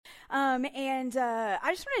And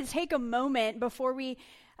I just wanted to take a moment before we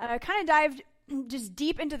kind of dive just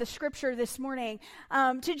deep into the scripture this morning,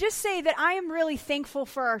 to just say that I am really thankful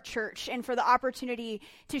for our church and for the opportunity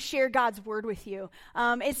to share God's word with you.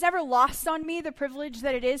 It's never lost on me the privilege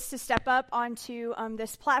that it is to step up onto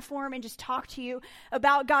this platform and just talk to you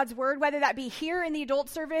about God's word, whether that be here in the adult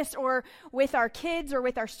service or with our kids or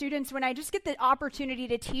with our students. When I just get the opportunity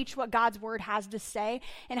to teach what God's word has to say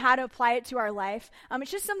and how to apply it to our life,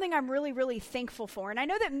 it's just something I'm really, really thankful for. And I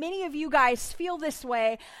know that many of you guys feel this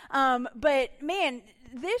way, but man,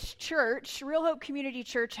 this church, Real Hope Community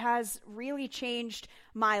Church, has really changed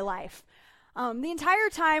my life. The entire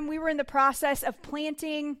time we were in the process of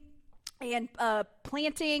planning and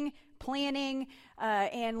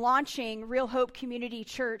launching Real Hope Community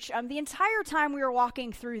Church, the entire time we were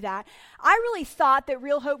walking through that, I really thought that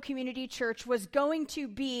Real Hope Community Church was going to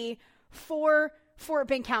be for Fort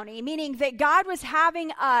Bend County, meaning that God was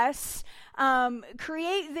having us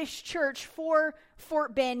create this church for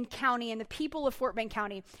Fort Bend County and the people of Fort Bend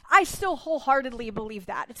County. I still wholeheartedly believe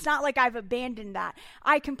that. It's not like I've abandoned that.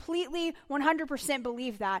 I completely 100%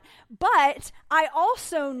 believe that. But I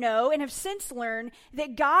also know and have since learned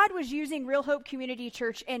that God was using Real Hope Community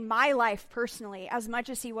Church in my life personally as much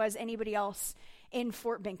as he was anybody else in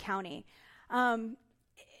Fort Bend County.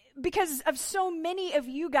 Because of so many of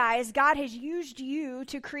you guys, God has used you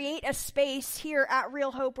to create a space here at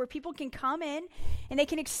Real Hope where people can come in and they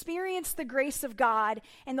can experience the grace of God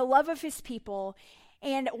and the love of his people.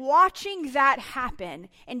 And watching that happen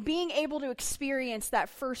and being able to experience that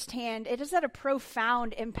firsthand, it has had a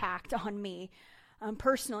profound impact on me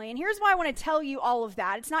personally. And here's why I want to tell you all of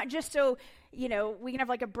that. It's not just so we can have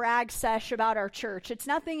like a brag sesh about our church. It's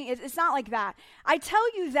not like that. I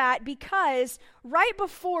tell you that because right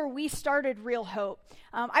before we started Real Hope,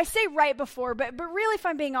 I say right before, but really, if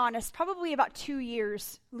I'm being honest, probably about 2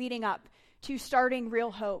 years leading up to starting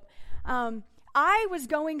Real Hope, I was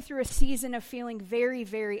going through a season of feeling very,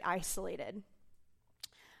 very isolated.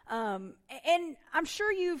 And I'm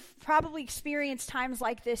sure you've probably experienced times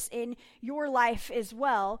like this in your life as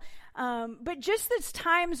well. But just those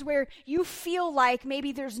times where you feel like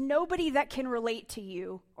maybe there's nobody that can relate to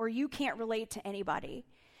you or you can't relate to anybody.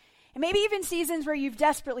 And maybe even seasons where you've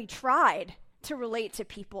desperately tried to relate to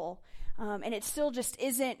people and it still just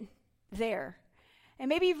isn't there. And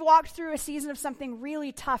maybe you've walked through a season of something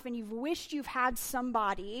really tough and you've wished you've had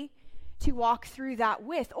somebody to walk through that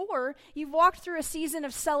with, or you've walked through a season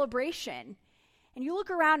of celebration and you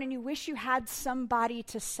look around and you wish you had somebody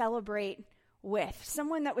to celebrate with,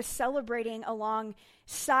 someone that was celebrating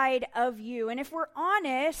alongside of you. And if we're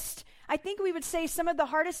honest, I think we would say some of the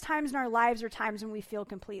hardest times in our lives are times when we feel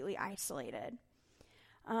completely isolated.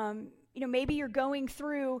 Maybe you're going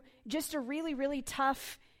through just a really, really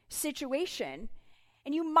tough situation.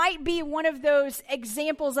 And you might be one of those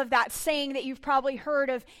examples of that saying that you've probably heard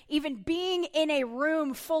of, even being in a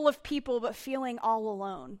room full of people but feeling all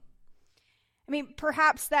alone. I mean,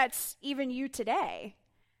 perhaps that's even you today,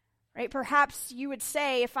 right? Perhaps you would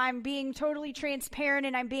say, if I'm being totally transparent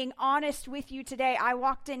and I'm being honest with you today, I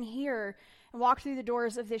walked in here and walked through the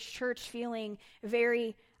doors of this church feeling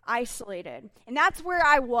very isolated. And that's where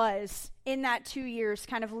I was in that 2 years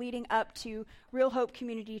kind of leading up to Real Hope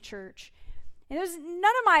Community Church. And it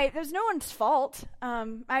was no one's fault. I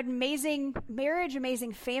had amazing marriage,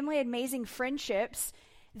 amazing family, amazing friendships.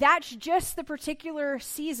 That's just the particular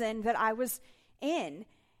season that I was in.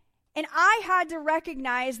 And I had to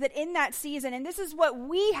recognize that in that season, and this is what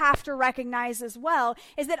we have to recognize as well,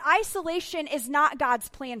 is that isolation is not God's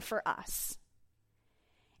plan for us.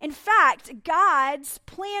 In fact, God's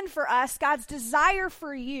plan for us, God's desire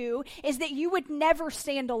for you, is that you would never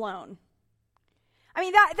stand alone. I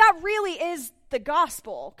mean, that really is the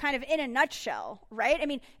gospel, kind of in a nutshell, right? I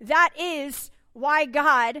mean, that is why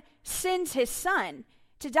God sends his son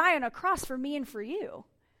to die on a cross for me and for you,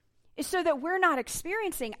 is so that we're not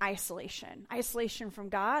experiencing isolation from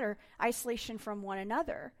God or isolation from one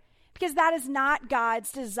another, because that is not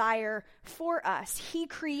God's desire for us. He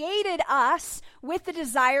created us with the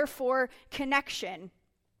desire for connection.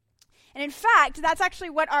 And in fact, that's actually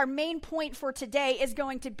what our main point for today is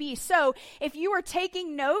going to be. So if you are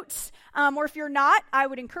taking notes, or if you're not, I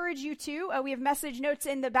would encourage you to. We have message notes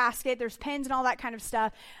in the basket. There's pens and all that kind of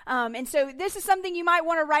stuff. And so this is something you might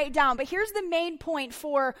want to write down. But here's the main point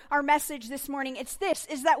for our message this morning. It's this,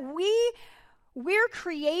 is that we're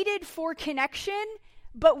created for connection,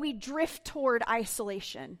 but we drift toward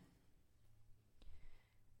isolation.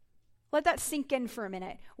 Let that sink in for a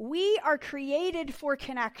minute. We are created for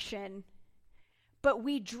connection, but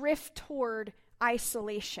we drift toward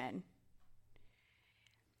isolation.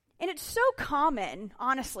 And it's so common,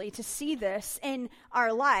 honestly, to see this in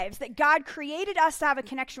our lives, that God created us to have a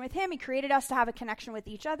connection with him. He created us to have a connection with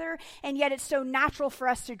each other. And yet it's so natural for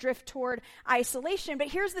us to drift toward isolation. But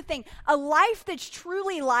here's the thing. A life that's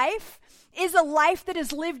truly life is a life that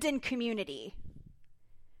is lived in community.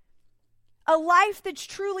 A life that's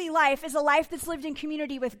truly life is a life that's lived in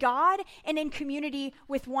community with God and in community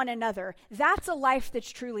with one another. That's a life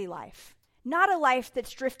that's truly life. Not a life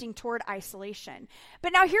that's drifting toward isolation.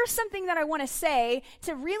 But now here's something that I want to say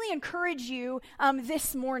to really encourage you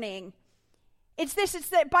this morning. It's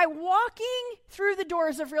that by walking through the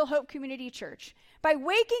doors of Real Hope Community Church, by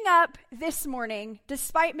waking up this morning,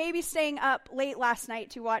 despite maybe staying up late last night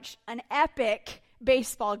to watch an epic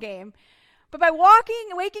baseball game, but by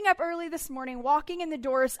waking up early this morning, walking in the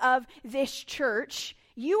doors of this church,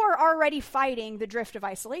 you are already fighting the drift of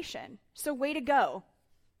isolation. So way to go.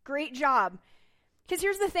 Great job. Because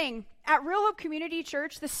here's the thing. At Real Hope Community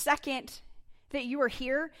Church, the second that you are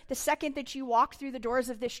here, the second that you walk through the doors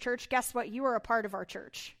of this church, guess what? You are a part of our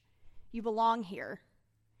church. You belong here.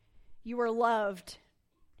 You are loved.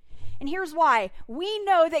 And here's why. We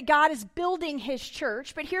know that God is building his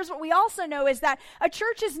church, but here's what we also know is that a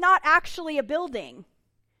church is not actually a building.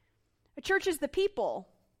 A church is the people.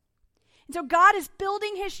 And so God is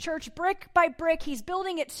building his church brick by brick. He's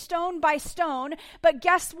building it stone by stone. But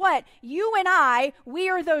guess what? You and I, we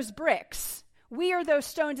are those bricks. We are those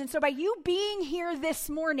stones. And so by you being here this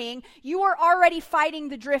morning, you are already fighting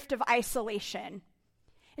the drift of isolation.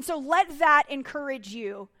 And so let that encourage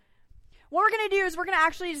you. What we're going to do is we're going to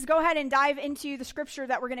actually just go ahead and dive into the scripture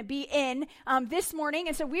that we're going to be in this morning.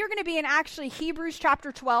 And so we are going to be in actually Hebrews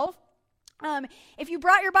chapter 12. If you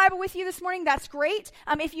brought your Bible with you this morning, that's great.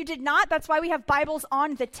 If you did not, that's why we have Bibles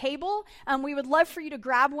on the table. We would love for you to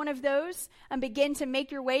grab one of those and begin to make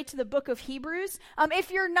your way to the book of Hebrews.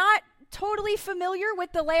 If you're not totally familiar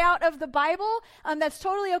with the layout of the Bible, that's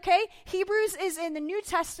totally okay. Hebrews is in the New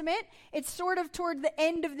Testament. It's sort of toward the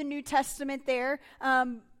end of the New Testament there,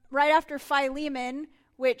 right after Philemon,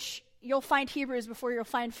 which you'll find Hebrews before you'll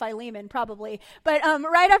find Philemon, probably. But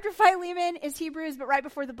right after Philemon is Hebrews, but right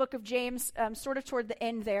before the book of James, sort of toward the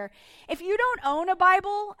end there. If you don't own a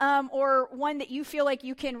Bible or one that you feel like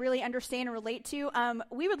you can really understand and relate to,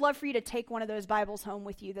 we would love for you to take one of those Bibles home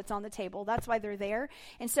with you that's on the table. That's why they're there.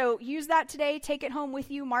 And so use that today. Take it home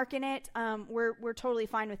with you. Mark in it. We're totally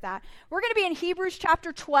fine with that. We're going to be in Hebrews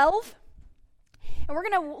chapter 12, and we're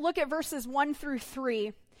going to look at verses 1 through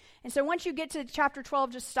 3. And so once you get to chapter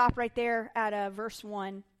 12, just stop right there at verse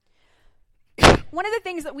 1. One of the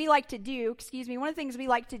things that we like to do,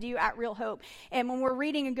 at Real Hope, and when we're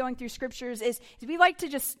reading and going through scriptures is we like to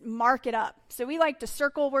just mark it up. So we like to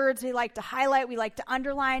circle words, we like to highlight, we like to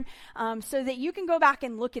underline, so that you can go back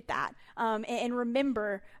and look at that and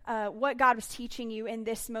remember what God was teaching you in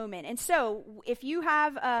this moment. And so if you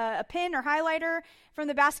have a pen or highlighter from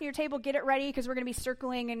the basket of your table, get it ready because we're going to be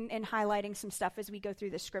circling and highlighting some stuff as we go through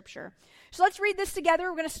this scripture. So let's read this together.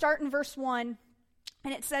 We're going to start in verse 1.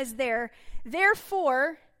 And it says there,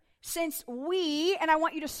 therefore, since we, and I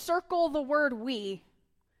want you to circle the word we.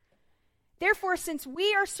 Therefore, since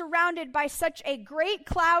we are surrounded by such a great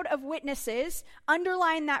cloud of witnesses,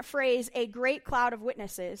 underline that phrase, a great cloud of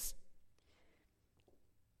witnesses.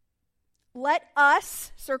 Let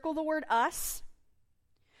us, circle the word us,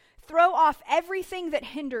 throw off everything that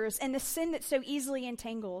hinders and the sin that so easily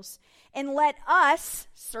entangles. And let us,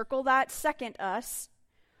 circle that second us,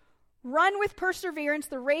 run with perseverance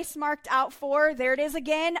the race marked out for, there it is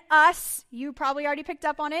again, us. You probably already picked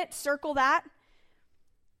up on it. Circle that.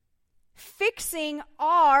 Fixing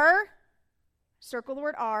our, circle the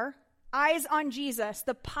word our, eyes on Jesus,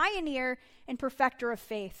 the pioneer and perfecter of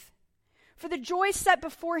faith. For the joy set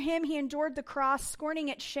before him, he endured the cross, scorning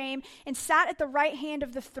its shame, and sat at the right hand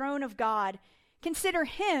of the throne of God. Consider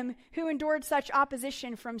him who endured such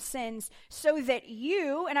opposition from sins, so that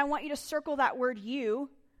you, and I want you to circle that word you,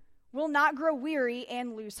 will not grow weary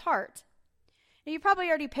and lose heart. Now, you probably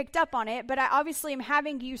already picked up on it, but I obviously am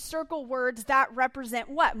having you circle words that represent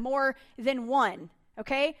what? More than one,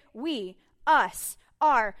 okay? We, us,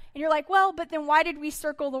 our. And you're like, well, but then why did we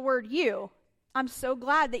circle the word you? I'm so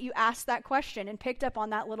glad that you asked that question and picked up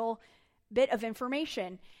on that little bit of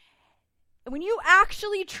information. When you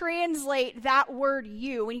actually translate that word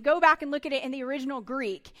you, when you go back and look at it in the original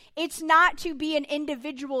Greek, it's not to be an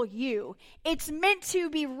individual you. It's meant to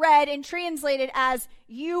be read and translated as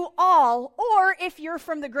you all, or if you're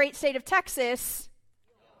from the great state of Texas,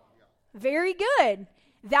 very good.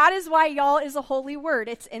 That is why y'all is a holy word.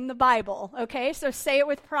 It's in the Bible, okay? So say it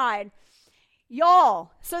with pride.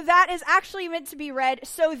 Y'all. So that is actually meant to be read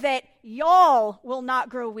so that y'all will not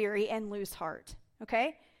grow weary and lose heart,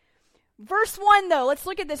 okay? Verse 1, though, let's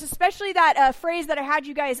look at this, especially that phrase that I had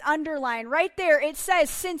you guys underline. Right there, it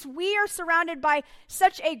says, since we are surrounded by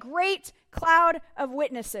such a great cloud of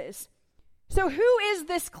witnesses. So who is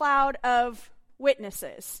this cloud of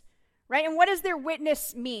witnesses? Right? And what does their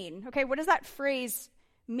witness mean? Okay, what does that phrase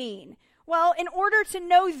mean? Well, in order to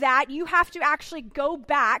know that, you have to actually go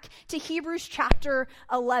back to Hebrews chapter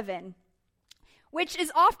 11. Which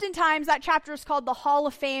is oftentimes, that chapter is called the Hall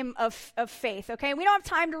of Fame of Faith, okay? We don't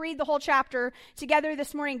have time to read the whole chapter together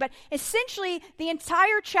this morning, but essentially the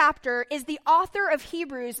entire chapter is the author of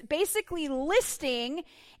Hebrews basically listing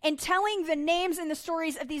and telling the names and the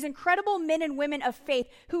stories of these incredible men and women of faith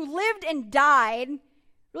who lived and died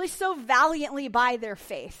really so valiantly by their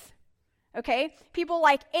faith. Okay, people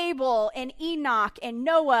like Abel and Enoch and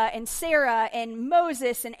Noah and Sarah and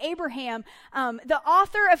Moses and Abraham. The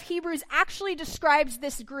author of Hebrews actually describes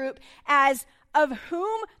this group as of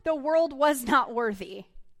whom the world was not worthy.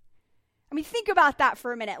 I mean, think about that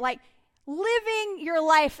for a minute. Like living your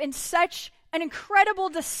life in such an incredible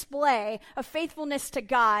display of faithfulness to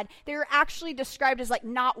God, they're actually described as like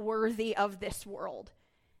not worthy of this world.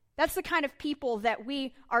 That's the kind of people that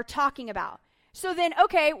we are talking about. So then,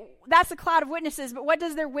 okay, that's a cloud of witnesses, but what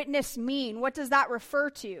does their witness mean? What does that refer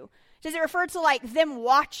to? Does it refer to like them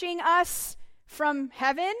watching us from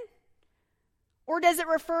heaven? Or does it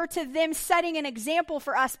refer to them setting an example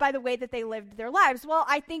for us by the way that they lived their lives? Well,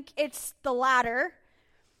 I think it's the latter,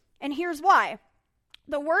 and here's why.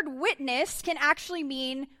 The word witness can actually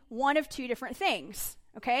mean one of two different things,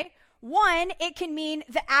 okay? One, it can mean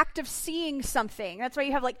the act of seeing something. That's why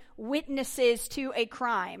you have like witnesses to a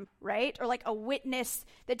crime, right? Or like a witness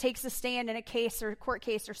that takes a stand in a case or a court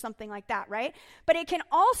case or something like that, right? But it can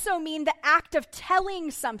also mean the act of telling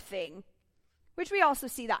something, which we also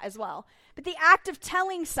see that as well. But the act of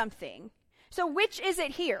telling something. So which is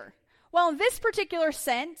it here? Well, in this particular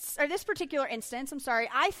instance,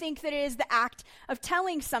 I think that it is the act of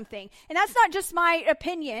telling something. And that's not just my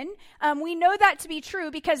opinion. We know that to be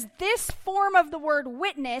true because this form of the word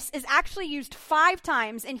witness is actually used 5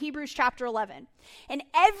 times in Hebrews chapter 11. And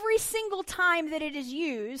every single time that it is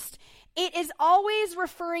used, it is always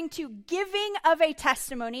referring to giving of a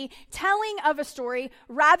testimony, telling of a story,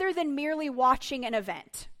 rather than merely watching an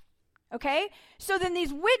event. Okay? So then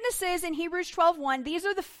these witnesses in Hebrews 12:1, these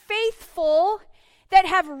are the faithful that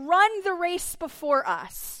have run the race before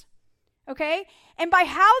us. Okay? And by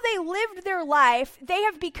how they lived their life, they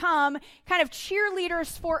have become kind of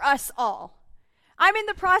cheerleaders for us all. I'm in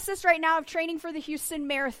the process right now of training for the Houston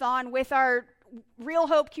Marathon with our Real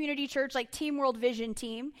Hope Community Church, like Team World Vision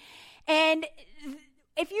team. And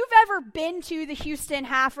if you've ever been to the Houston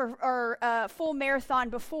half or full marathon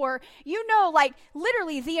before, you know, like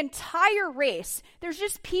literally the entire race, there's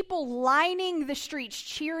just people lining the streets,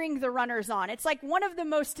 cheering the runners on. It's like one of the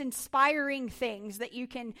most inspiring things that you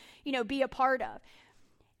can, be a part of.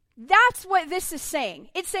 That's what this is saying.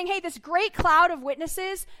 It's saying, hey, this great cloud of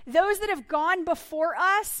witnesses, those that have gone before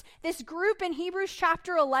us, this group in Hebrews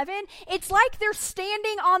chapter 11, it's like they're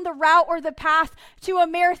standing on the route or the path to a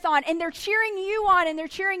marathon, and they're cheering you on, and they're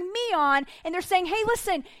cheering me on, and they're saying, hey,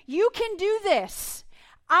 listen, you can do this.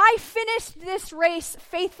 I finished this race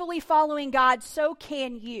faithfully following God, so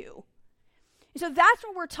can you. So that's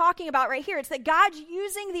what we're talking about right here. It's that God's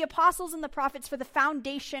using the apostles and the prophets for the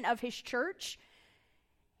foundation of his church.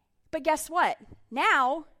 But guess what?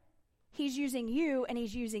 Now, he's using you and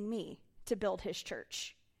he's using me to build his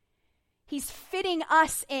church. He's fitting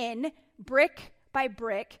us in brick by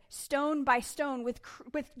brick, stone by stone, with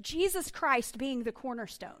Jesus Christ being the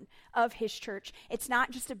cornerstone of his church. It's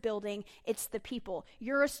not just a building, it's the people.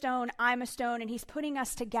 You're a stone, I'm a stone, and he's putting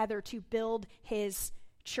us together to build his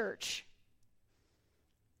church.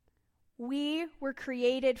 We were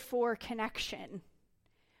created for connection.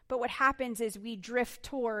 But what happens is we drift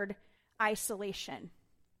toward isolation.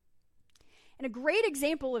 And a great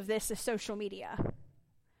example of this is social media.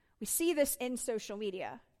 We see this in social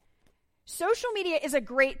media. Social media is a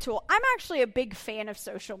great tool. I'm actually a big fan of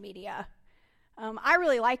social media. I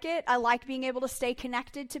really like it. I like being able to stay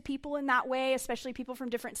connected to people in that way, especially people from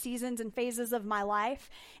different seasons and phases of my life.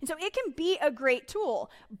 And so it can be a great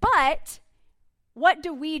tool. But what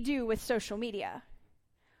do we do with social media?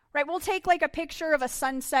 Right, we'll take like a picture of a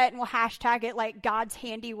sunset and we'll hashtag it like God's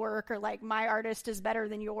handiwork or like my artist is better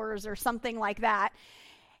than yours or something like that.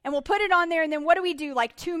 And we'll put it on there, and then what do?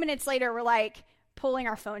 Like 2 minutes later, we're like pulling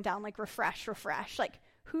our phone down, like refresh. Like,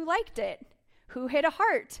 who liked it? Who hit a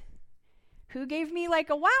heart? Who gave me like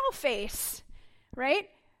a wow face, right?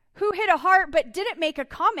 Who hit a heart but didn't make a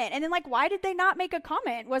comment? And then like, why did they not make a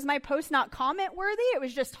comment? Was my post not comment worthy? It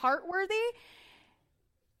was just heart worthy?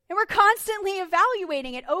 And we're constantly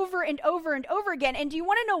evaluating it over and over and over again. And do you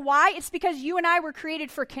want to know why? It's because you and I were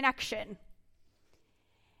created for connection.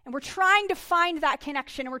 And we're trying to find that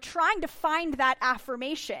connection, and we're trying to find that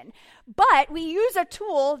affirmation. But we use a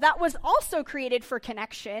tool that was also created for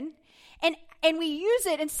connection, and we use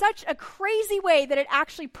it in such a crazy way that it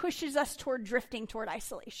actually pushes us toward drifting toward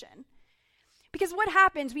isolation. Because what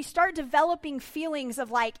happens, we start developing feelings of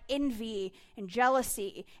like envy and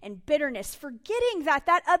jealousy and bitterness, forgetting that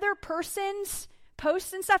that other person's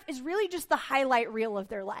posts and stuff is really just the highlight reel of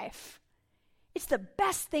their life. It's the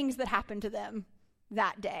best things that happen to them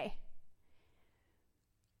that day.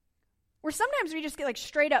 Or sometimes we just get like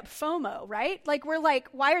straight up FOMO, right? Like we're like,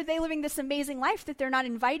 why are they living this amazing life that they're not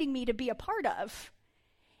inviting me to be a part of?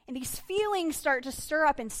 And these feelings start to stir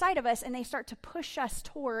up inside of us, and they start to push us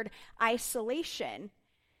toward isolation.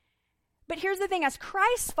 But here's the thing, as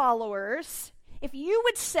Christ followers, if you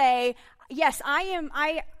would say, yes, I'm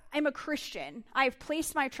a Christian, I've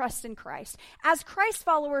placed my trust in Christ. As Christ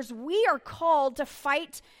followers, we are called to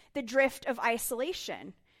fight the drift of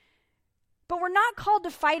isolation. But we're not called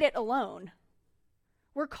to fight it alone.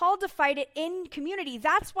 We're called to fight it in community.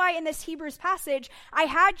 That's why in this Hebrews passage, I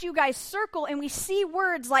had you guys circle, and we see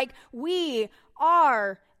words like we,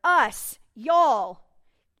 our, us, y'all.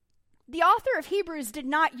 The author of Hebrews did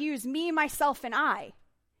not use me, myself, and I.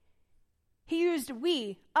 He used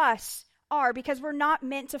we, us, our, because we're not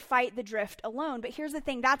meant to fight the drift alone. But here's the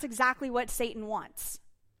thing, that's exactly what Satan wants.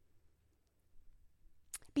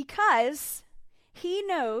 Because he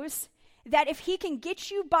knows that if he can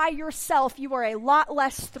get you by yourself, you are a lot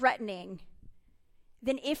less threatening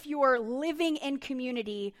than if you are living in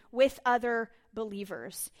community with other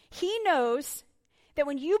believers. He knows that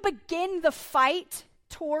when you begin the fight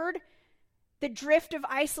toward the drift of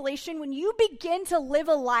isolation, when you begin to live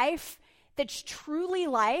a life that's truly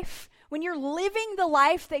life, when you're living the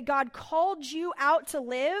life that God called you out to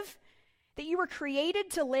live, that you were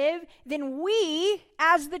created to live, then we,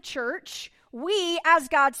 as the church, we, as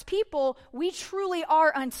God's people, we truly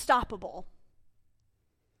are unstoppable.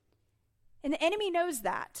 And the enemy knows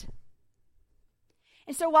that.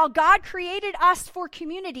 And so while God created us for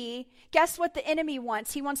community, guess what the enemy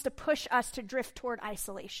wants? He wants to push us to drift toward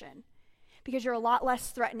isolation, because you're a lot less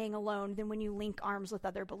threatening alone than when you link arms with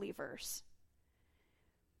other believers.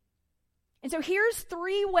 And so here's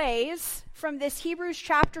 3 ways from this Hebrews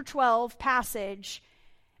chapter 12 passage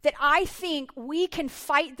that I think we can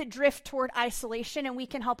fight the drift toward isolation, and we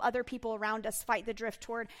can help other people around us fight the drift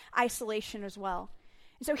toward isolation as well.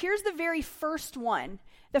 And so here's the very first one.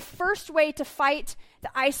 The first way to fight the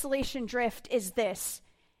isolation drift is this.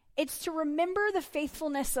 It's to remember the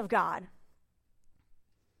faithfulness of God.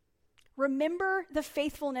 Remember the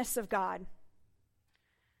faithfulness of God.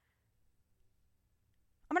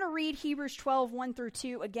 I'm going to read Hebrews 12, 1 through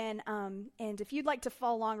 2 again, and if you'd like to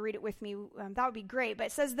follow along, read it with me, that would be great. But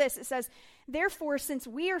it says this, it says, "Therefore, since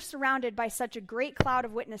we are surrounded by such a great cloud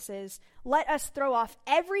of witnesses, let us throw off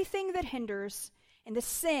everything that hinders and the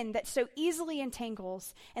sin that so easily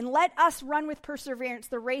entangles, and let us run with perseverance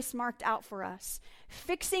the race marked out for us,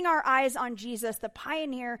 fixing our eyes on Jesus, the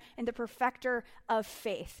pioneer and the perfecter of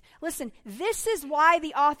faith." Listen, this is why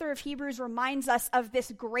the author of Hebrews reminds us of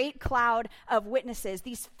this great cloud of witnesses,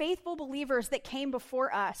 these faithful believers that came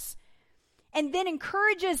before us, and then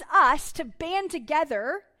encourages us to band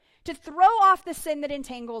together to throw off the sin that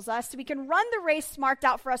entangles us so we can run the race marked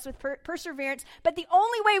out for us with perseverance. But the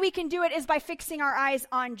only way we can do it is by fixing our eyes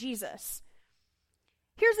on Jesus.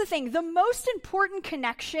 Here's the thing. The most important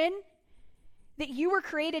connection that you were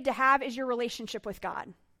created to have is your relationship with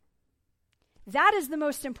God. That is the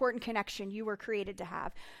most important connection you were created to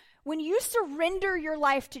have. When you surrender your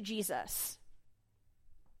life to Jesus,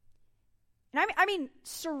 and I mean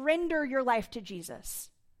surrender your life to Jesus,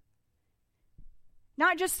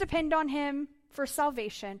 not just depend on him for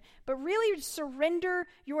salvation, but really surrender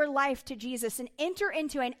your life to Jesus and enter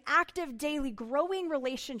into an active, daily, growing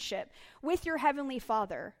relationship with your Heavenly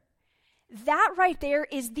Father. That right there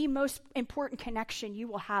is the most important connection you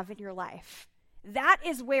will have in your life. That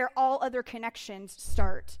is where all other connections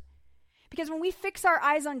start. Because when we fix our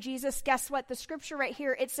eyes on Jesus, guess what? The scripture right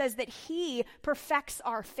here, it says that he perfects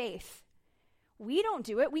our faith. We don't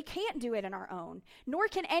do it. We can't do it on our own, nor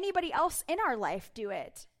can anybody else in our life do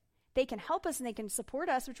it. They can help us and they can support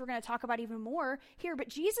us, which we're going to talk about even more here, but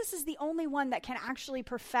Jesus is the only one that can actually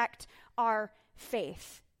perfect our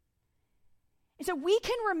faith. And so we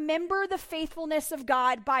can remember the faithfulness of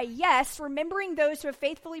God by, yes, remembering those who have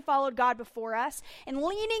faithfully followed God before us and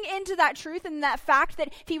leaning into that truth and that fact that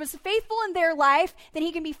if he was faithful in their life, then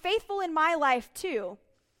he can be faithful in my life too.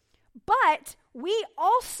 But we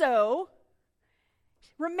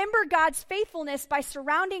remember God's faithfulness by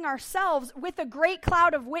surrounding ourselves with a great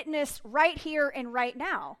cloud of witness right here and right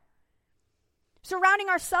now. Surrounding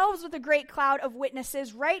ourselves with a great cloud of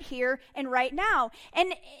witnesses right here and right now.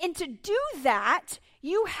 And to do that,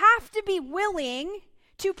 you have to be willing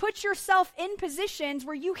to put yourself in positions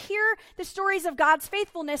where you hear the stories of God's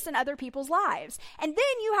faithfulness in other people's lives. And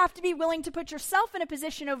then you have to be willing to put yourself in a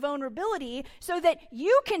position of vulnerability so that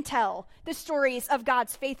you can tell the stories of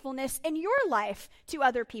God's faithfulness in your life to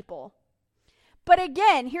other people. But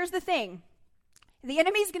again, here's the thing. The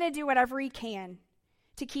enemy's going to do whatever he can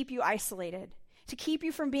to keep you isolated, to keep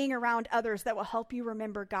you from being around others that will help you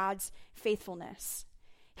remember God's faithfulness.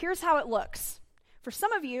 Here's how it looks. For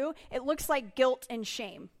some of you, it looks like guilt and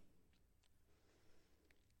shame.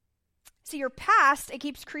 See, your past, it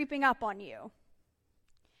keeps creeping up on you.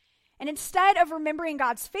 And instead of remembering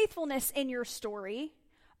God's faithfulness in your story,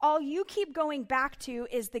 all you keep going back to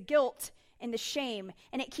is the guilt and the shame,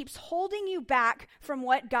 and it keeps holding you back from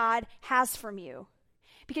what God has from you.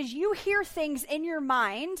 Because you hear things in your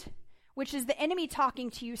mind, which is the enemy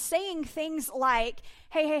talking to you, saying things like,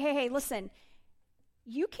 hey, listen,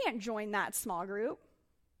 you can't join that small group.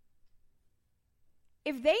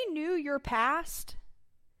 If they knew your past,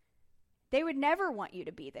 they would never want you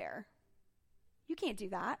to be there. You can't do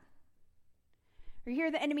that. Or you hear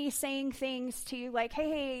the enemy saying things to you like,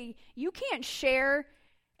 hey, you can't share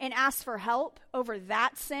and ask for help over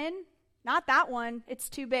that sin. Not that one. It's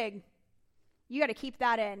too big. You got to keep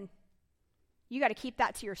that in. You got to keep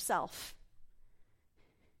that to yourself.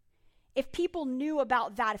 If people knew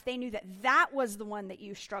about that, if they knew that that was the one that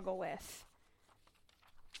you struggle with,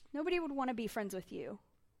 nobody would want to be friends with you.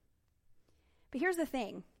 But here's the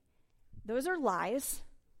thing. Those are lies.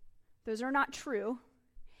 Those are not true.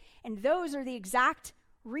 And those are the exact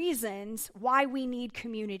reasons why we need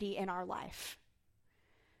community in our life.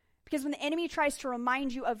 Because when the enemy tries to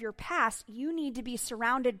remind you of your past, you need to be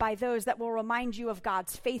surrounded by those that will remind you of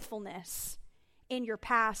God's faithfulness in your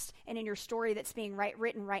past and in your story that's being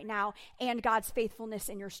written right now, and God's faithfulness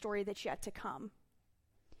in your story that's yet to come.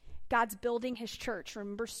 God's building his church,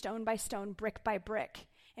 remember, stone by stone, brick by brick.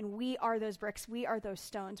 And we are those bricks. We are those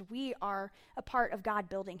stones. We are a part of God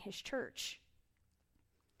building his church.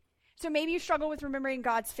 So maybe you struggle with remembering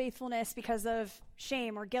God's faithfulness because of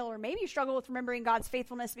shame or guilt, or maybe you struggle with remembering God's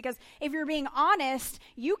faithfulness because, if you're being honest,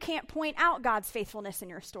 you can't point out God's faithfulness in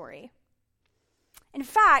your story. In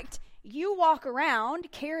fact, you walk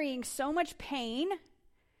around carrying so much pain,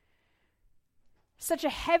 such a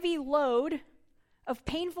heavy load of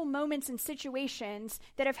painful moments and situations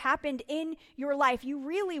that have happened in your life. You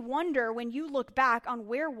really wonder when you look back on,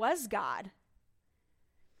 where was God?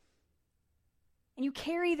 And you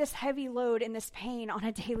carry this heavy load and this pain on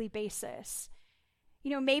a daily basis. You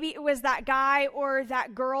know, maybe it was that guy or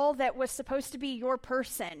that girl that was supposed to be your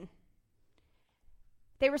person.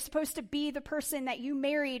 They were supposed to be the person that you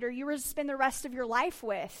married or you were to spend the rest of your life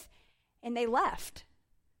with, and they left.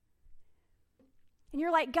 And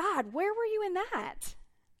you're like, God, where were you in that?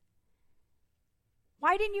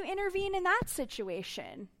 Why didn't you intervene in that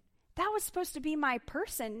situation? That was supposed to be my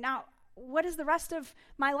person. Now, what is the rest of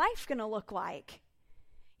my life going to look like?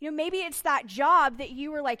 You know, maybe it's that job that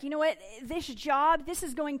you were like, you know what, this job, this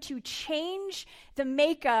is going to change the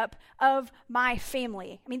makeup of my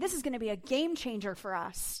family. I mean, this is going to be a game changer for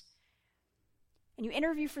us. And you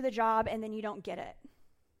interview for the job and then you don't get it.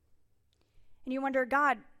 And you wonder,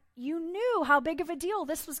 God, you knew how big of a deal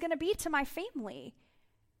this was going to be to my family.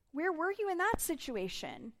 Where were you in that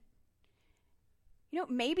situation? You know,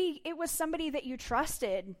 maybe it was somebody that you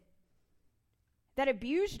trusted that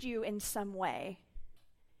abused you in some way.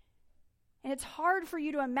 And it's hard for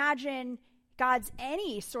you to imagine God's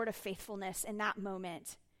any sort of faithfulness in that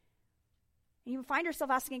moment. And you find yourself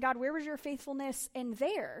asking God, where was your faithfulness in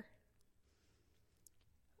there?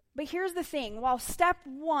 But here's the thing. While step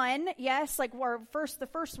one, yes, the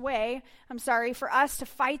first way for us to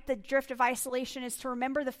fight the drift of isolation is to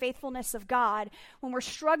remember the faithfulness of God. When we're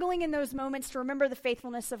struggling in those moments to remember the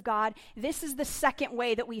faithfulness of God, this is the second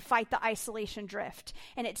way that we fight the isolation drift.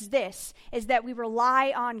 And it's this, is that we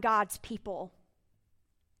rely on God's people.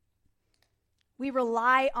 We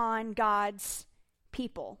rely on God's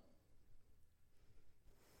people.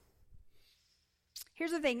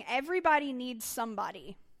 Here's the thing. Everybody needs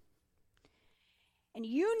somebody. And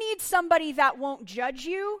you need somebody that won't judge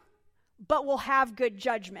you, but will have good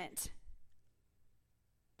judgment.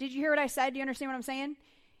 Did you hear what I said? Do you understand what I'm saying?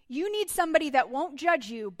 You need somebody that won't judge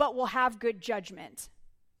you, but will have good judgment.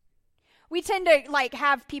 We tend to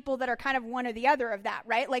have people that are kind of one or the other of that,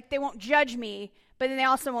 right? Like, they won't judge me, but then they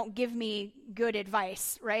also won't give me good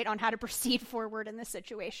advice, right, on how to proceed forward in this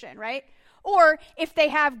situation, right? Or if they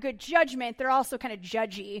have good judgment, they're also kind of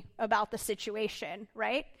judgy about the situation,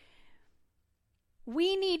 right?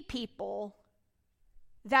 We need people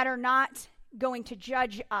that are not going to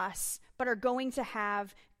judge us, but are going to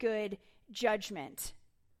have good judgment.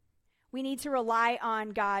 We need to rely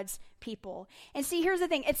on God's people. And see, here's the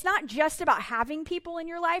thing. It's not just about having people in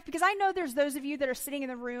your life, because I know there's those of you that are sitting in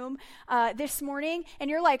the room this morning, and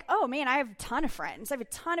you're like, oh man, I have a ton of friends. I have a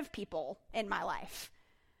ton of people in my life.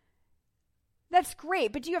 That's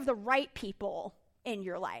great, but do you have the right people in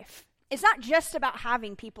your life? It's not just about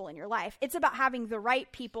having people in your life. It's about having the right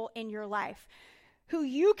people in your life who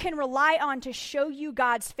you can rely on to show you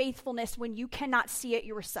God's faithfulness when you cannot see it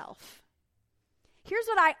yourself. Here's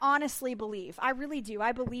what I honestly believe. I really do.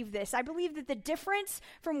 I believe this. I believe that the difference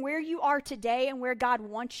from where you are today and where God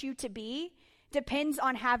wants you to be depends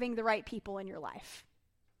on having the right people in your life,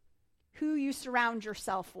 who you surround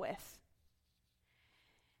yourself with.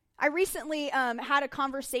 I recently had a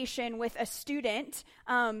conversation with a student,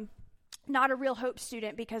 not a Real Hope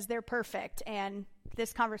student because they're perfect, and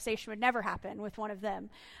this conversation would never happen with one of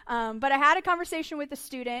them. But I had a conversation with a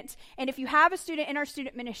student, and if you have a student in our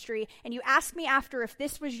student ministry and you ask me after if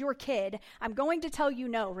this was your kid, I'm going to tell you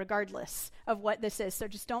no, regardless of what this is, so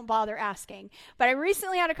just don't bother asking. But I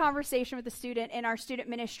recently had a conversation with a student in our student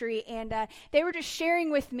ministry, and they were just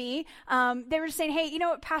sharing with me, they were just saying, hey, you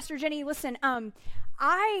know what, Pastor Jenny, listen,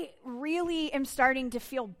 I really am starting to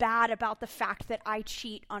feel bad about the fact that I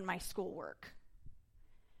cheat on my schoolwork.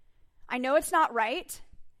 I know it's not right,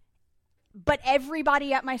 but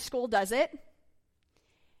everybody at my school does it.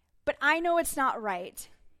 But I know it's not right,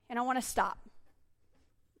 and I want to stop.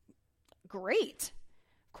 Great.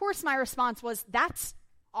 Of course, my response was, that's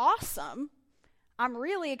awesome. I'm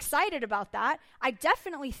really excited about that. I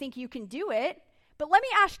definitely think you can do it. But let me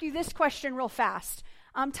ask you this question real fast.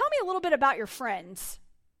 Tell me a little bit about your friends.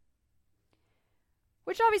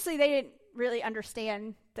 Which obviously they didn't really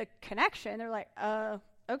understand the connection. They're like,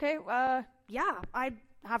 okay, yeah, I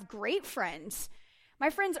have great friends. My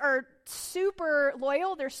friends are super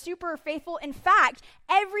loyal. They're super faithful. In fact,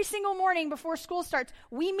 every single morning before school starts,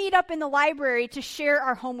 we meet up in the library to share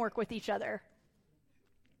our homework with each other.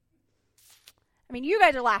 I mean, you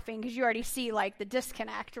guys are laughing because you already see, like, the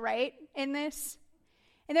disconnect, right, in this?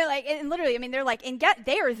 And they're like, and literally, I mean, they're like,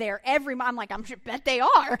 they are there every, I'm like, I'm sure, bet they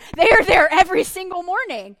are. They are there every single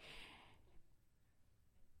morning.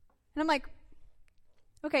 And I'm like,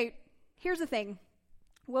 okay, here's the thing.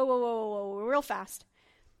 Whoa, real fast.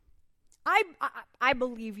 I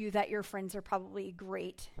believe you that your friends are probably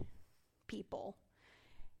great people.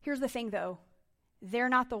 Here's the thing, though. They're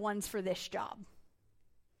not the ones for this job.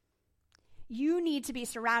 You need to be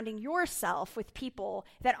surrounding yourself with people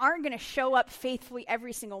that aren't going to show up faithfully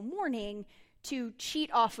every single morning to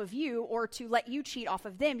cheat off of you or to let you cheat off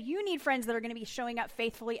of them. You need friends that are going to be showing up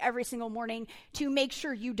faithfully every single morning to make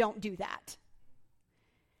sure you don't do that.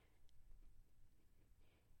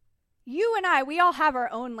 You and I, we all have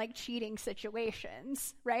our own, like, cheating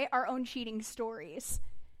situations, right? Our own cheating stories.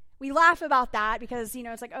 We laugh about that because, you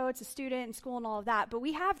know, it's like, oh, it's a student in school and all of that, but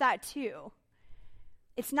we have that too.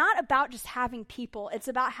 It's not about just having people. It's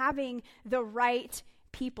about having the right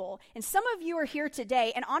people. And some of you are here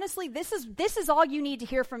today, and honestly, this is all you need to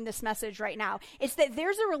hear from this message right now. It's that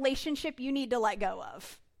there's a relationship you need to let go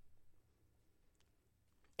of.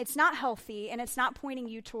 It's not healthy, and it's not pointing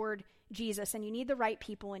you toward Jesus, and you need the right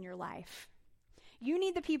people in your life. You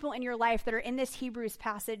need the people in your life that are in this Hebrews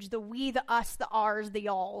passage, the we, the us, the ours, the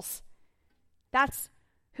y'alls. That's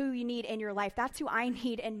who you need in your life. That's who I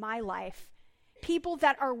need in my life. People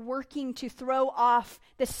that are working to throw off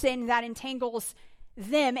the sin that entangles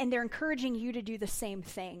them, and they're encouraging you to do the same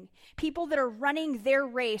thing. People that are running their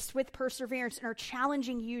race with perseverance and are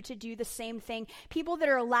challenging you to do the same thing. People that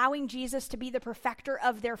are allowing Jesus to be the perfecter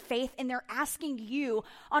of their faith, and they're asking you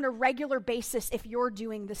on a regular basis if you're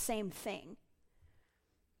doing the same thing.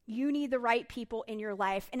 You need the right people in your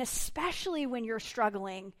life, and especially when you're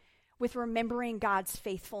struggling with remembering God's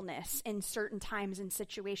faithfulness in certain times and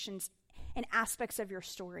situations and aspects of your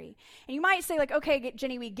story. And you might say, like, okay,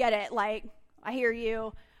 Jenny, we get it. Like, I hear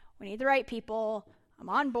you. We need the right people. I'm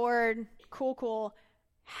on board. Cool.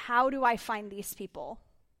 How do I find these people?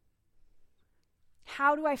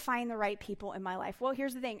 How do I find the right people in my life? Well,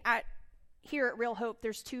 here's the thing. Here at Real Hope,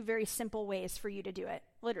 there's two very simple ways for you to do it.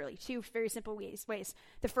 Literally, two very simple ways.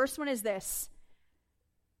 The first one is this.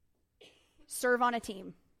 Serve on a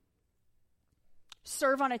team.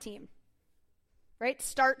 Serve on a team. Right?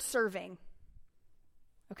 Start serving.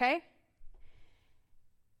 Okay?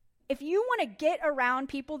 If you want to get around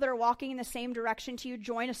people that are walking in the same direction to you,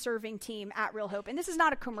 join a serving team at Real Hope. And this is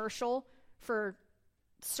not a commercial for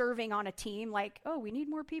serving on a team like, oh, we need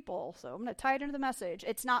more people, so I'm going to tie it into the message.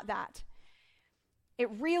 It's not that. It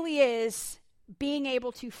really is being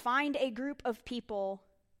able to find a group of people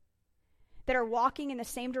that are walking in the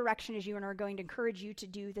same direction as you and are going to encourage you to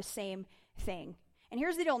do the same thing. And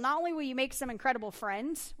here's the deal. Not only will you make some incredible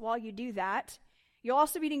friends while you do that, you'll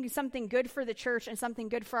also be doing something good for the church and something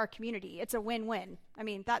good for our community. It's a win-win. I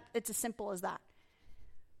mean, it's as simple as that.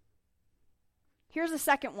 Here's the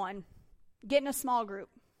second one. Get in a small group.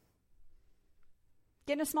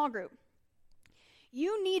 Get in a small group.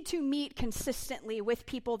 You need to meet consistently with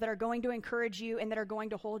people that are going to encourage you and that are going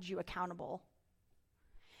to hold you accountable.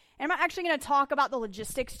 And I'm not actually going to talk about the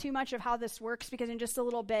logistics too much of how this works, because in just a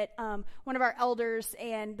little bit, one of our elders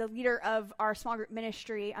and the leader of our small group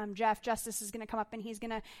ministry, Jeff Justice, is going to come up and he's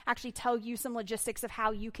going to actually tell you some logistics of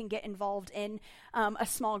how you can get involved in a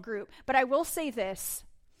small group. But I will say this.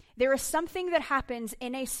 There is something that happens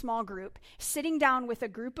in a small group, sitting down with a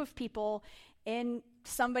group of people in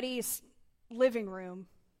somebody's living room,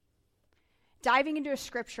 diving into a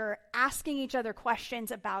scripture, asking each other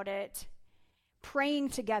questions about it, praying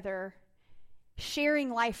together, sharing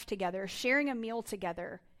life together, sharing a meal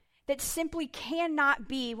together, that simply cannot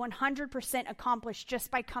be 100% accomplished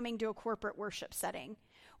just by coming to a corporate worship setting.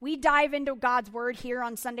 We dive into God's word here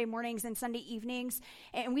on Sunday mornings and Sunday evenings,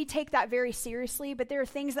 and we take that very seriously, but there are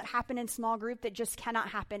things that happen in small group that just cannot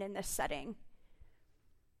happen in this setting.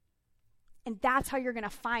 And that's how you're going to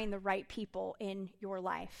find the right people in your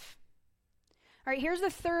life. All right, here's the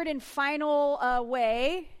third and final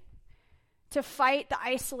way to fight the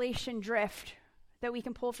isolation drift that we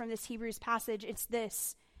can pull from this Hebrews passage. It's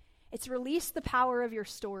this. It's release the power of your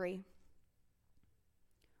story.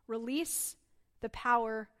 Release the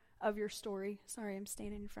power of your story. Sorry, I'm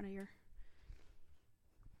standing in front of your.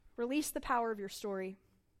 Release the power of your story.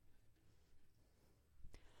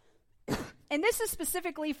 And this is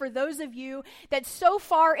specifically for those of you that so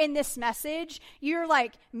far in this message, you're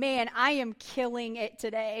like, man, I am killing it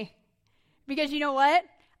today. Because you know what?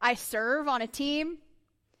 I serve on a team.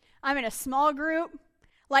 I'm in a small group.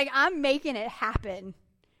 Like, I'm making it happen.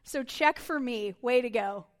 So check for me. Way to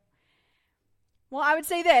go. Well, I would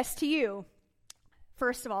say this to you.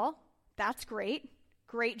 First of all, that's great.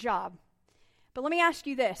 Great job. But let me ask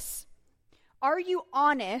you this. Are you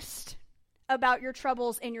honest about your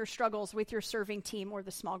troubles and your struggles with your serving team or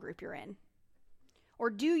the small group you're in? Or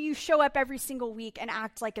do you show up every single week and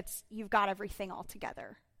act like you've got everything all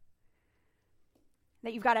together?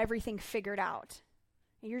 That you've got everything figured out,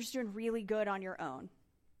 and you're just doing really good on your own?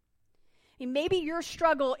 And maybe your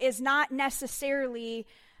struggle is not necessarily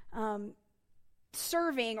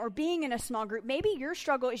serving or being in a small group. Maybe your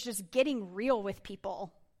struggle is just getting real with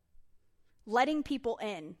people, letting people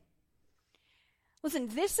in. Listen,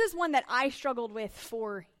 this is one that I struggled with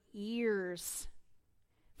for years.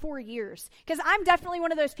 4 years. Because I'm definitely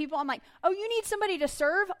one of those people, I'm like, oh, you need somebody to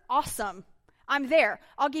serve? Awesome. I'm there.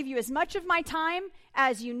 I'll give you as much of my time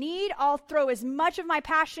as you need. I'll throw as much of my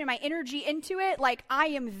passion and my energy into it. Like, I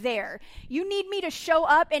am there. You need me to show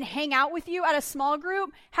up and hang out with you at a small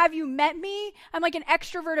group? Have you met me? I'm like an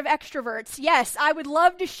extrovert of extroverts. Yes, I would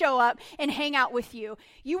love to show up and hang out with you.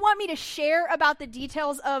 You want me to share about the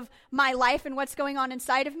details of my life and what's going on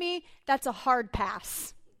inside of me? That's a hard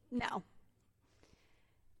pass. No.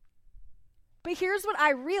 But here's what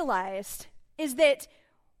I realized is that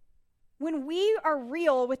when we are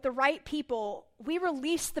real with the right people, we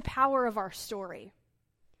release the power of our story.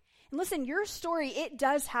 And listen, your story, it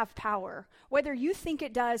does have power. Whether you think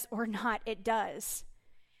it does or not, it does.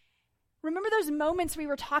 Remember those moments we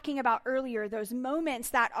were talking about earlier, those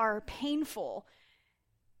moments that are painful,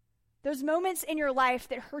 those moments in your life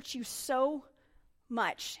that hurt you so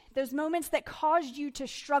much, those moments that caused you to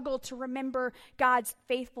struggle to remember God's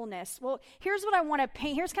faithfulness. Well, here's what I want to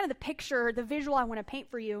paint. Here's kind of the picture, the visual I want to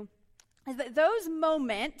paint for you. Is that those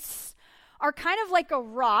moments are kind of like a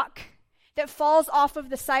rock that falls off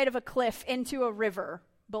of the side of a cliff into a river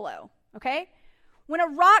below, okay? When a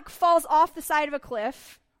rock falls off the side of a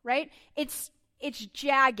cliff, right, it's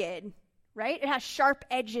jagged, right? It has sharp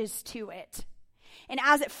edges to it. And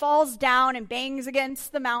as it falls down and bangs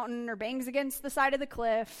against the mountain or bangs against the side of the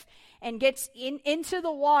cliff and gets into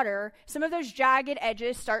the water, some of those jagged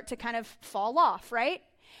edges start to kind of fall off, right?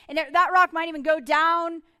 And that rock might even go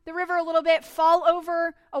down the river a little bit, fall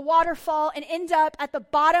over a waterfall, and end up at the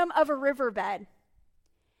bottom of a riverbed.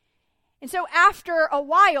 And so after a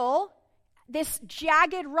while, this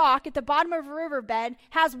jagged rock at the bottom of a riverbed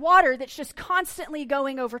has water that's just constantly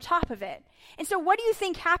going over top of it. And so what do you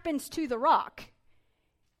think happens to the rock?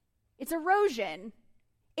 It's erosion.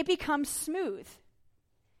 It becomes smooth.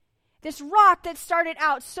 This rock that started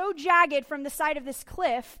out so jagged from the side of this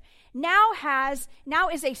cliff now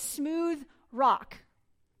is a smooth rock.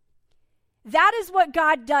 That is what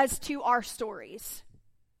God does to our stories.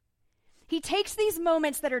 He takes these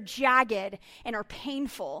moments that are jagged and are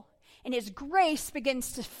painful, and his grace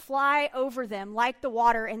begins to fly over them like the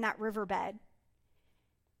water in that riverbed.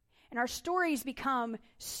 And our stories become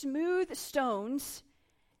smooth stones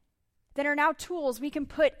that are now tools we can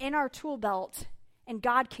put in our tool belt and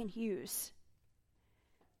God can use.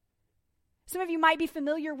 Some of you might be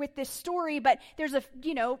familiar with this story, but there's a,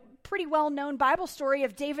 pretty well-known Bible story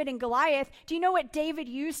of David and Goliath. Do you know what David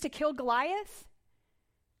used to kill Goliath?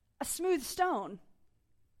 A smooth stone.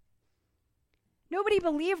 Nobody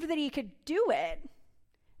believed that he could do it.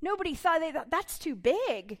 Nobody thought that's too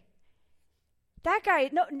big. That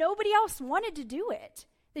guy, nobody else wanted to do it.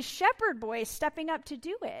 The shepherd boy is stepping up to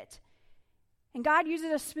do it. And God uses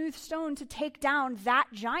a smooth stone to take down that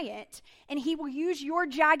giant. And he will use your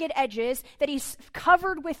jagged edges that he's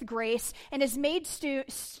covered with grace and has made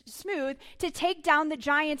smooth to take down the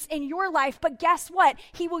giants in your life. But guess what?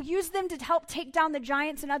 He will use them to help take down the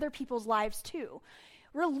giants in other people's lives too.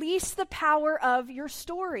 Release the power of your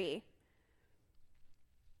story.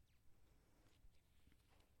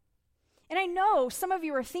 And I know some of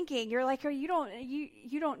you are thinking, you're like, you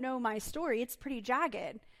don't know my story. It's pretty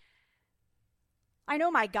jagged. I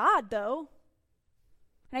know my God, though.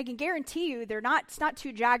 And I can guarantee you it's not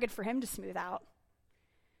too jagged for him to smooth out.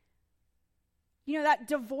 That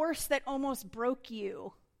divorce that almost broke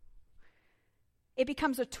you, it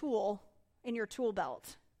becomes a tool in your tool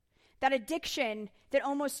belt. That addiction that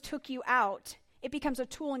almost took you out, it becomes a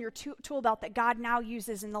tool in your tool belt that God now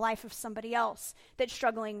uses in the life of somebody else that's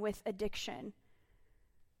struggling with addiction.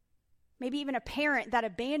 Maybe even a parent that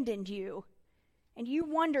abandoned you, and you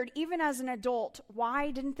wondered, even as an adult,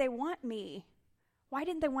 why didn't they want me? Why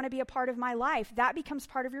didn't they want to be a part of my life? That becomes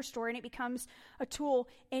part of your story, and it becomes a tool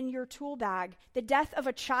in your tool bag. The death of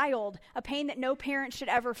a child, a pain that no parent should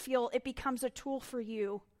ever feel, it becomes a tool for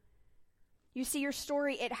you. You see, your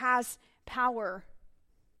story, it has power.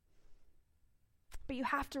 But you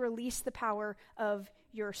have to release the power of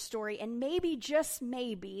your story. And maybe, just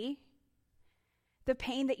maybe, the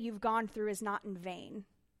pain that you've gone through is not in vain.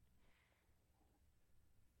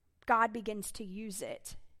 God begins to use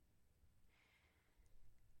it.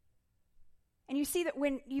 And you see that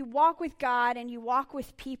when you walk with God and you walk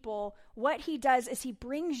with people, what he does is he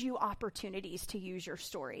brings you opportunities to use your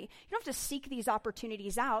story. You don't have to seek these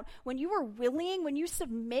opportunities out. When you are willing, when you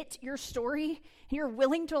submit your story and you're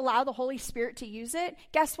willing to allow the Holy Spirit to use it,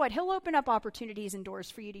 guess what? He'll open up opportunities and doors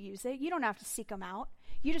for you to use it. You don't have to seek them out.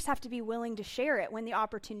 You just have to be willing to share it when the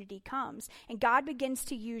opportunity comes. And God begins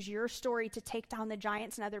to use your story to take down the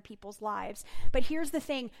giants in other people's lives. But here's the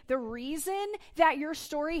thing. The reason that your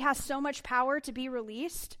story has so much power to be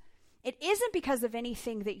released, it isn't because of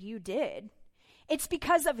anything that you did. It's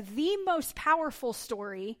because of the most powerful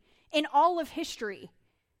story in all of history.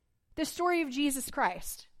 The story of Jesus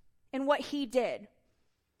Christ and what he did.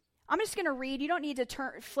 I'm just going to read. You don't need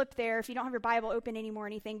to flip there if you don't have your Bible open anymore or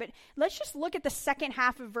anything. But let's just look at the second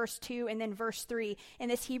half of verse 2 and then verse 3 in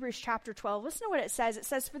this Hebrews chapter 12. Listen to what it says. It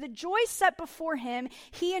says, "For the joy set before him,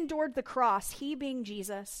 he endured the cross," he being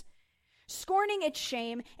Jesus, "scorning its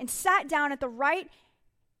shame, and sat down at the right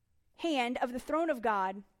hand of the throne of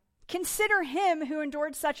God. Consider him who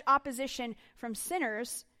endured such opposition from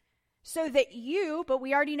sinners, so that you," but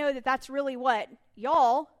we already know that that's really what?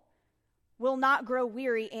 Y'all will not grow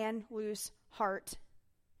weary and lose heart.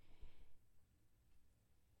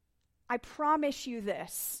 I promise you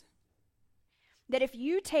this, that if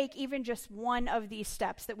you take even just one of these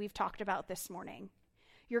steps that we've talked about this morning,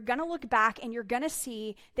 you're going to look back and you're going to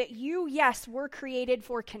see that you, yes, were created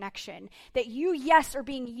for connection. That you, yes, are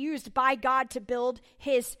being used by God to build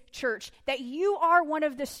his church. That you are one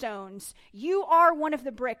of the stones. You are one of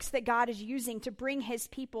the bricks that God is using to bring his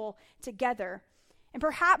people together. And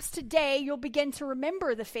perhaps today you'll begin to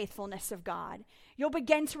remember the faithfulness of God. You'll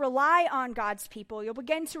begin to rely on God's people. You'll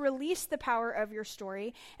begin to release the power of your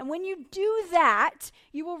story. And when you do that,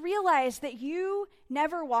 you will realize that you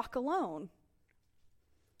never walk alone.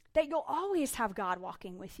 That you'll always have God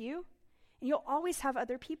walking with you. And you'll always have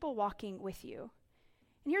other people walking with you.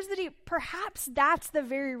 And here's the deal. Perhaps that's the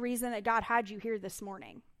very reason that God had you here this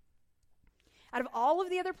morning. Out of all of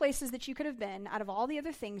the other places that you could have been, out of all the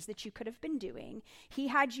other things that you could have been doing, he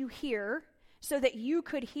had you here so that you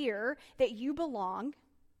could hear that you belong,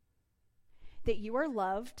 that you are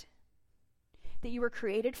loved, that you were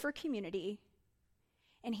created for community,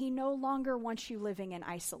 and he no longer wants you living in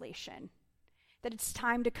isolation, that it's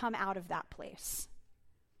time to come out of that place.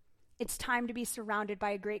 It's time to be surrounded by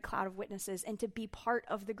a great cloud of witnesses and to be part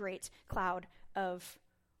of the great cloud of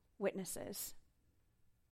witnesses.